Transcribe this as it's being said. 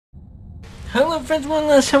Hello friends, one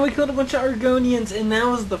last time we killed a bunch of Argonians, and that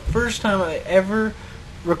was the first time I ever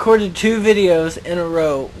recorded 2 videos in a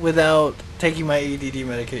row without taking my ADD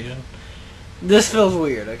medication. This feels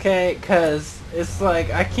weird, okay? Because it's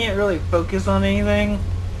like I can't really focus on anything,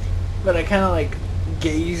 but I kind of like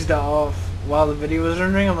gazed off while the video was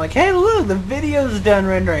rendering. I'm like, hey look, the video's done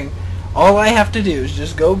rendering. All I have to do is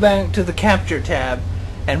just go back to the capture tab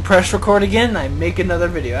and press record again, and I make another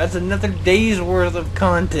video. That's another day's worth of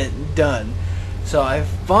content done. So I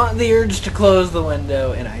fought the urge to close the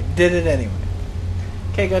window, and I did it anyway.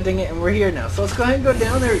 Okay, god dang it, and we're here now. So let's go ahead and go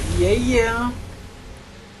down there. Yeah.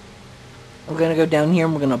 We're gonna go down here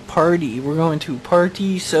and we're gonna party. We're going to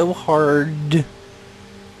party so hard.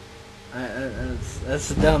 That's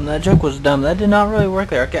dumb. That joke was dumb. That did not really work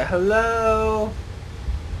there. Okay, hello?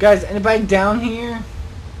 Guys, anybody down here?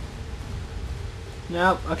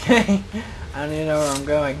 Nope, okay. I don't even know where I'm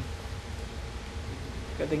going.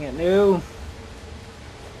 Good thing it knew.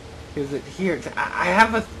 Is it here? I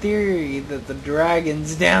have a theory that the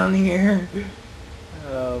dragon's down here.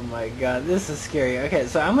 Oh my god, this is scary. Okay,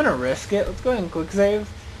 so I'm gonna risk it. Let's go ahead and quick save.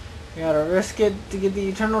 We gotta risk it to get the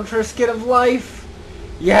eternal trisket of life.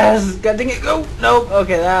 Yes! God dang it, go! Nope!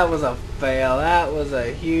 Okay, that was a fail. That was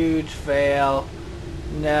a huge fail.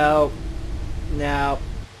 Nope. Nope.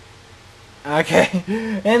 Okay,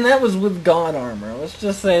 and that was with God armor. Let's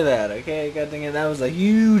just say that, okay? God dang it, that was a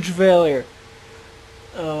huge failure.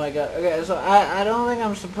 Oh my god. Okay, so I don't think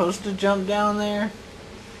I'm supposed to jump down there.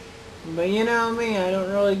 But you know me, I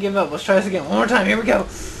don't really give up. Let's try this again. One more time. Here we go.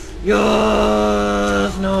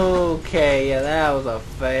 Yes! No. Okay, yeah, that was a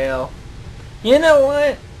fail. You know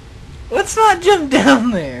what? Let's not jump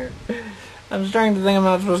down there. I'm starting to think I'm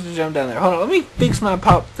not supposed to jump down there. Hold on, let me fix my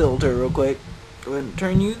pop filter real quick. Go ahead and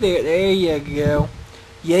turn you there. There you go.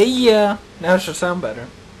 Yeah. Now it should sound better.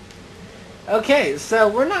 Okay, so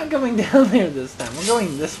we're not going down there this time. We're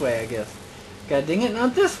going this way, I guess. God dang it,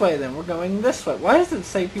 not this way then. We're going this way. Why does it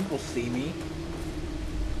say people see me?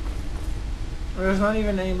 There's not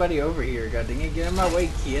even anybody over here. God dang it, get in my way,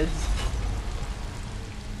 kids.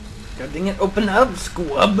 God dang it, open up,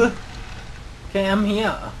 squub. Okay, I'm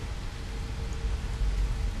here.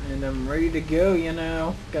 And I'm ready to go, you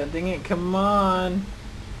know. God dang it, come on.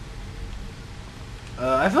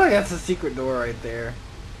 I feel like that's a secret door right there.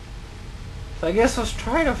 So I guess let's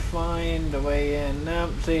try to find a way in.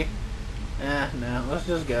 Nope, see? No, let's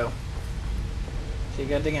just go. See,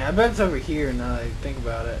 god dang it. I bet it's over here now that I think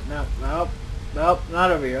about it. Nope,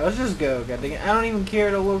 not over here. Let's just go, god dang it. I don't even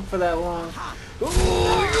care to look for that long. Ooh,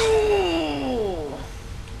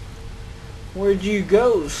 where'd you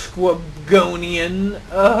go, Squubgonian?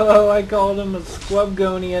 Oh, I called him a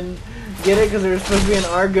Squubgonian. Get it? Because there's supposed to be an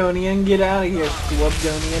Argonian. Get out of here,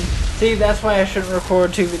 Squubgonian. See, that's why I shouldn't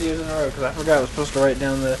record 2 videos in a row, because I forgot I was supposed to write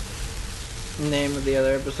down the name of the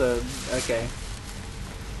other episode. Okay.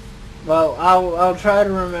 Well, I'll try to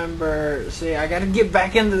remember. See, I gotta get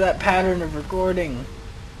back into that pattern of recording.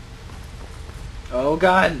 Oh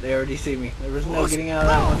god, they already see me. There was no getting out of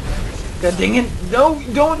that one. God dang it. No,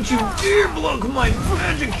 don't you dare block my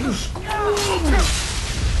magic, you squirrel!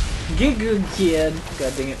 Get good, kid.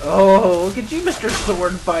 God dang it. Oh, look at you, Mr.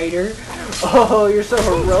 Sword Fighter. Oh, you're so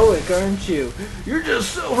heroic, aren't you? You're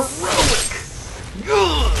just so heroic.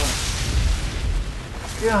 Ugh.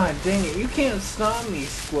 God dang it. You can't stop me,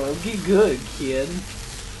 Squub. Get good, kid.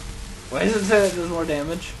 Why does it say that does more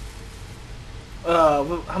damage?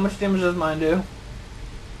 How much damage does mine do?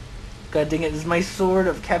 God dang it. Does my sword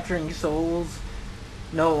of capturing souls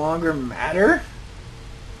no longer matter?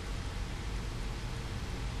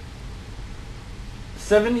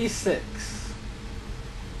 76.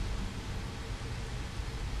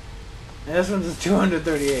 And this one's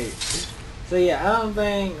 238. So yeah, I don't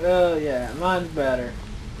think, yeah, mine's better.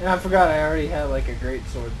 And I forgot I already had like a great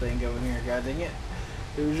sword thing going here, god dang it.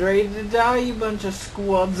 Who's ready to die, you bunch of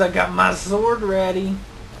squubs? I got my sword ready.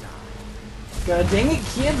 God dang it,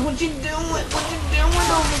 kids, what you doing? What you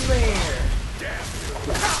doing over there?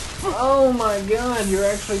 Oh my god, you're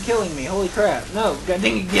actually killing me. Holy crap. No, god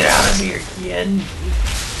dang it, get out of here, kid.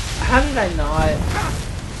 How did I not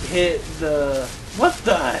hit the... What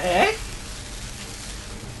the heck?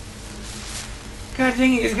 God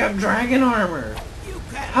dang it, he's got dragon armor.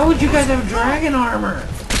 How would you guys have dragon armor?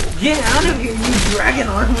 Get out of here, you dragon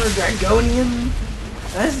armor dragonian.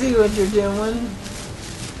 I see what you're doing.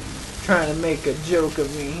 Trying to make a joke of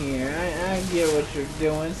me here. I get what you're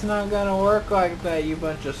doing. It's not gonna work like that, you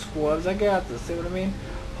bunch of squubs. I got this, see what I mean?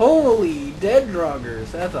 Holy dead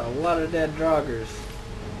droggers. That's a lot of dead droggers.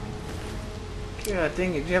 God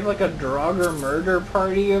dang it, do you have like a drogger murder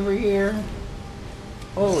party over here?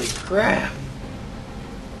 Holy crap.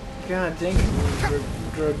 God dang it.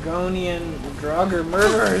 Dragonian Draugr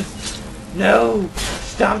murderers. No!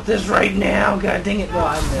 Stop this right now! God dang it. No,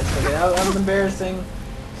 I missed. Okay, that was embarrassing.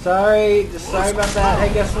 Sorry. Just sorry about that.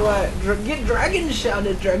 Hey, guess what? Get dragon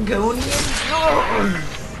shouted, Dragonian. No!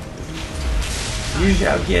 You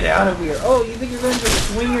shall get out of here. Oh, you think you're going to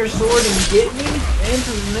swing your sword and get me?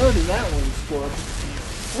 Answer no to that one, Squad.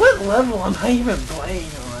 What level am I even playing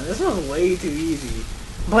on? This was way too easy.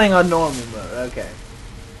 I'm playing on normal mode. Okay.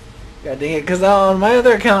 God dang it, because on my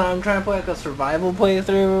other account, I'm trying to play like a survival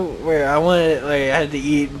playthrough where I wanted, like, I had to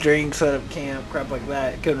eat, drink, set up camp, crap like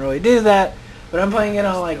that. Couldn't really do that, but I'm playing it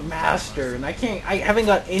on like master, and I haven't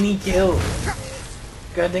got any kills.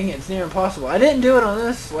 God dang it, it's near impossible. I didn't do it on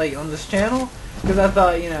this, like, on this channel, because I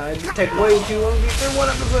thought, you know, it'd take way too long to get through one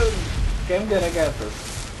episode. Okay, I'm good, I got this.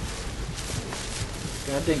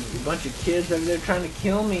 God dang it, a bunch of kids over there trying to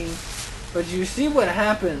kill me. But you see what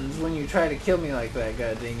happens when you try to kill me like that,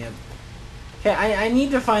 god dang it. Okay, I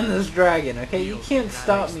need to find this dragon, okay? You can't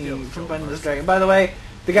stop me from finding this dragon. By the way,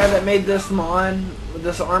 the guy that made this mod,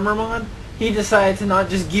 this armor mod, he decided to not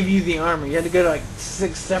just give you the armor. You had to go to like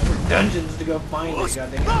 6 separate dungeons to go find it,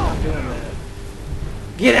 god dang it. I'm not doing that.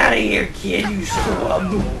 Get out of here, kid, you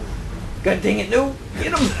scrub! God dang it, no!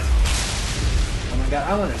 Get him! Oh my god,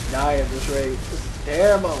 I'm gonna die at this rate. This is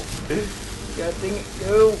terrible. God dang it,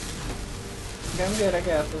 go! Okay, I'm good, I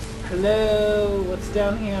got this. Hello, what's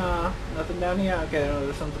down here? Nothing down here? Okay, no,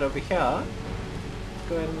 there's something over here. Let's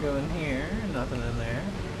go ahead and go in here. Nothing in there.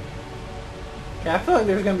 Okay, I feel like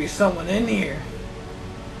there's gonna be someone in here.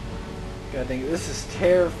 God dang it, this is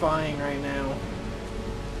terrifying right now.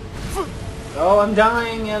 Oh, I'm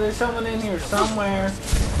dying. Yeah, there's someone in here somewhere.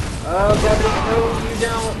 Oh, God, no, you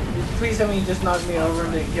don't. Please tell me you just knocked me over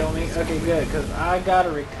and didn't kill me. Okay, good, because I gotta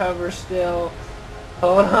recover still.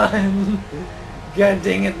 Hold on. God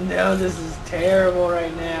dang it, no, this is terrible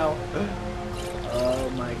right now. Oh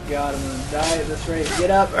my god, I'm gonna die at this rate.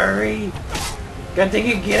 Get up, hurry! God dang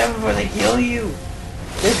it, get up before they kill you!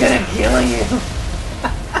 They're gonna kill you!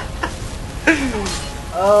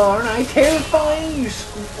 Oh, aren't I terrifying, you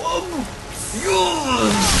squab?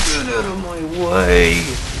 Get out of my way!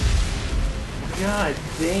 God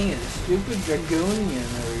dang it, stupid Dragonian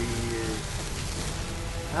over here.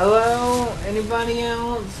 Hello? Anybody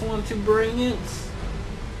else want to bring it?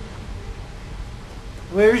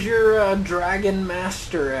 Where's your dragon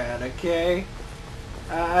master at, okay?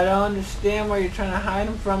 I don't understand why you're trying to hide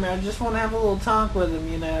him from me. I just want to have a little talk with him,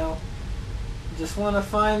 you know. Just want to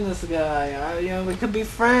find this guy. You know, we could be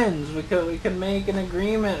friends. We could make an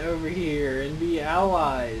agreement over here and be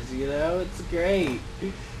allies, you know? It's great.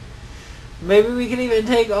 Maybe we can even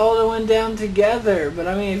take Alduin down together. But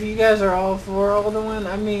I mean, if you guys are all for Alduin,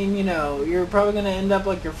 I mean, you know, you're probably going to end up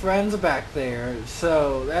like your friends back there.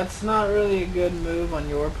 So that's not really a good move on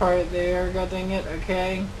your part there, god dang it,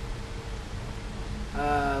 okay?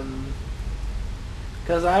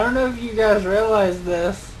 Because I don't know if you guys realize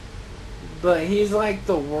this, but he's like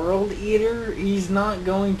the world eater. He's not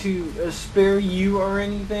going to spare you or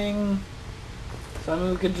anything. So I mean,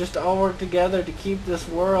 we could just all work together to keep this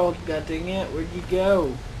world. God dang it, where'd you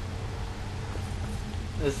go?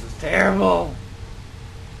 This is terrible.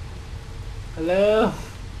 Hello?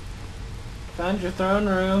 Found your throne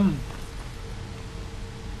room.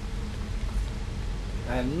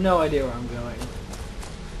 I have no idea where I'm going.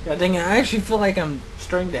 God dang it, I actually feel like I'm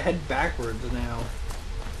starting to head backwards now.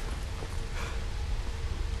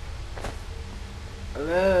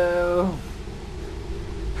 Hello?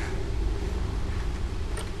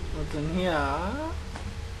 What's in here?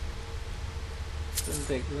 Didn't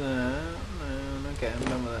take that. Okay, I'm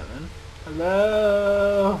done with that then.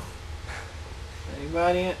 Hello?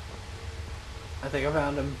 Anybody? I think I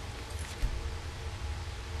found him.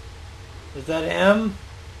 Is that him?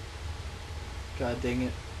 God dang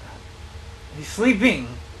it. He's sleeping!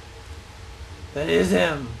 That is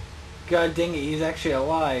him! God dang it, he's actually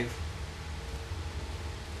alive.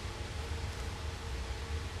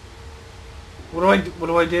 What do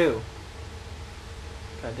I do?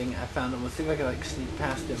 God dang it, I found him. Let's see if I can like sneak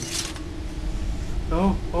past him.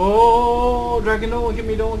 Oh, dragon, don't look at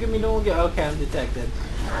me, don't look at me, don't look at me. Okay, I'm detected.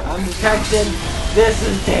 I'm detected. This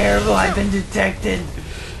is terrible, I've been detected.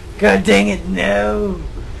 God dang it, no.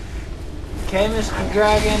 Okay, Mr.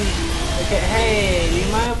 Dragon. Okay, hey, do you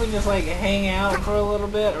mind if we just like hang out for a little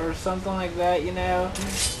bit or something like that, you know?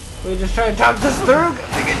 We just try to talk this through.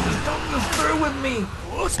 Just talk this through with me.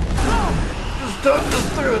 Just talk this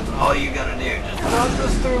through. It's all you gotta do. Just talk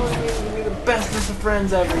this through with me. We'll be the bestest of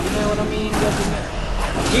friends ever. You know what I mean?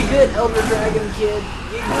 Get good, Elder Dragon Kid.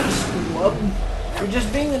 Get good, schlub. You're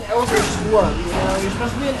just being an elder schlub, you know? You're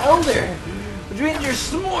supposed to be an elder. Which means you're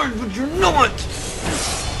smart, but you're not!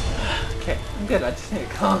 Okay, I'm good. I just need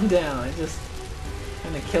to calm down. I just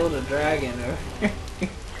kind of killed a dragon over here.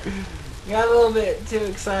 Got a little bit too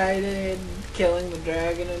excited killing the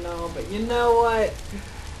dragon and all, but you know what?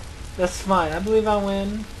 That's fine. I believe I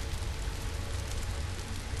win.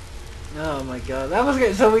 Oh my god, that was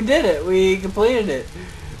good. So we did it. We completed it.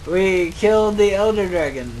 We killed the Elder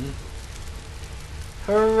Dragon.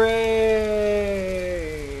 Hooray!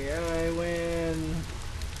 I win.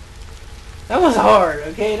 That was hard,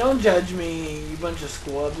 okay? Don't judge me, you bunch of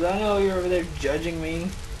squabs. I know you're over there judging me.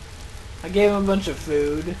 I gave him a bunch of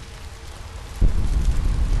food.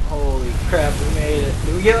 Holy crap, we made it.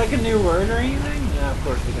 Did we get like a new word or anything? No, of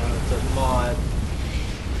course we don't. It's a mod.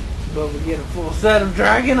 But we get a full set of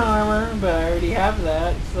dragon armor, but I already have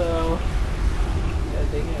that, so... I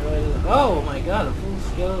think it really doesn't... Oh my god, a full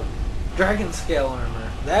scale... Dragon scale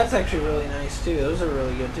armor. That's actually really nice too. Those are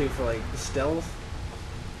really good too for like stealth.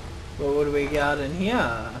 But what do we got in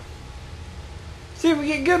here? See, we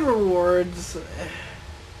get good rewards.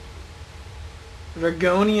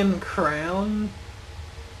 Dragonian crown.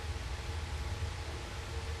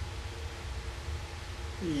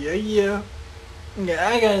 Yeah,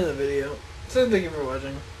 I got in the video. So thank you for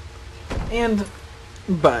watching. And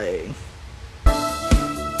bye.